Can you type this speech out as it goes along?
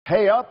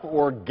Pay up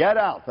or get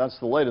out. That's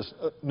the latest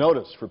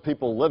notice for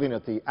people living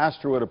at the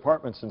Astorwood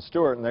apartments in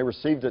Stewart, and they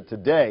received it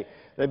today.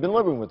 They've been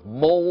living with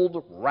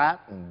mold,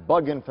 rat, and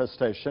bug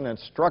infestation and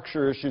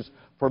structure issues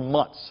for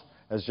months.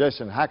 As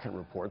Jason Hackett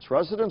reports,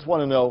 residents want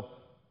to know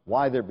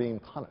why they're being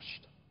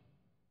punished.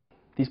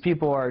 These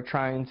people are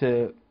trying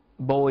to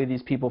bully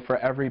these people for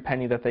every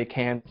penny that they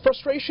can.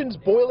 Frustrations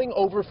boiling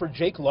over for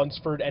Jake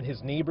Lunsford and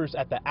his neighbors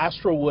at the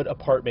Astorwood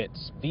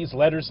apartments. These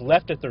letters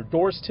left at their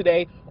doors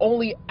today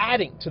only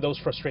adding to those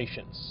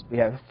frustrations. We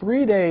have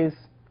 3 days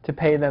to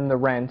pay them the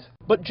rent.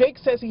 But Jake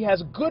says he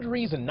has good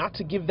reason not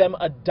to give them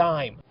a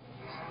dime.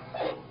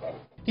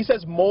 He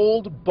says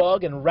mold,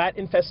 bug, and rat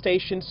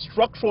infestation,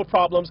 structural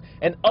problems,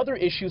 and other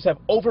issues have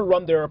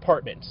overrun their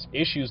apartments.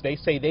 Issues they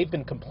say they've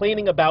been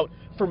complaining about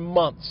for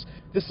months.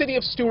 The city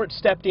of Stewart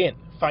stepped in,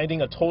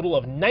 finding a total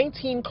of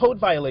 19 code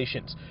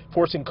violations,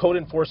 forcing code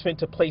enforcement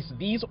to place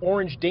these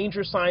orange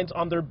danger signs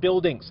on their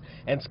buildings,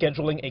 and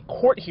scheduling a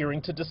court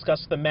hearing to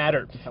discuss the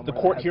matter. The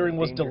court hearing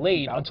was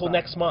delayed until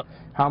next month.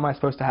 How am I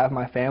supposed to have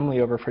my family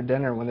over for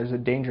dinner when there's a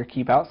danger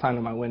keep out sign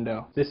on my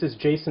window? This is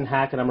Jason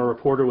Hackett. I'm a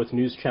reporter with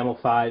News Channel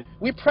 5.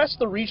 We pressed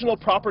the regional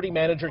property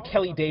manager,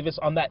 Kelly Davis,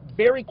 on that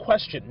very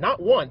question,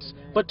 not once,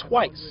 but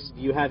twice.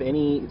 Do you have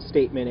any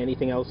statement,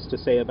 anything else to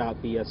say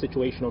about the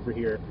situation over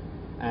here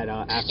at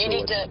Astorwood?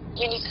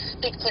 You need to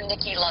speak to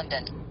Nikki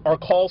London. Our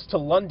calls to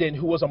London,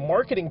 who was a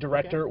marketing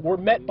director, were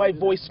met by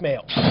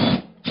voicemail.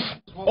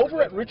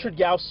 Over at Richard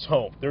Youst's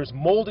home, there's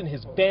mold in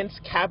his vents,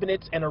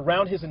 cabinets, and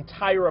around his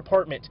entire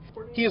apartment.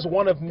 He is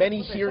one of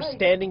many here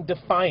standing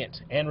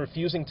defiant and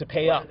refusing to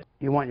pay up.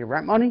 You want your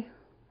rent money?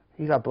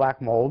 You got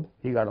black mold,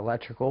 you got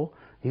electrical,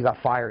 you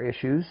got fire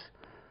issues,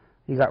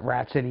 you got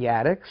rats in the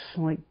attics.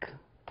 Like,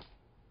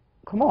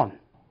 come on.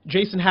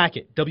 Jason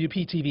Hackett,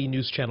 WPTV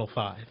News Channel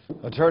 5.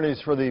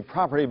 Attorneys for the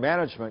property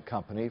management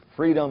company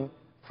Friedman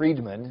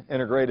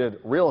Integrated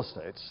Real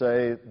Estate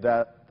say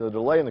that the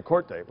delay in the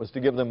court date was to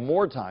give them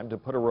more time to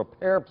put a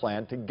repair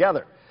plan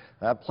together.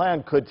 That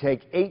plan could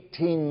take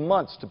 18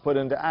 months to put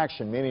into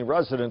action, meaning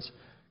residents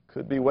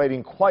could be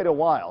waiting quite a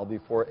while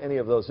before any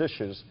of those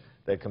issues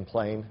they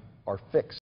complain are fixed.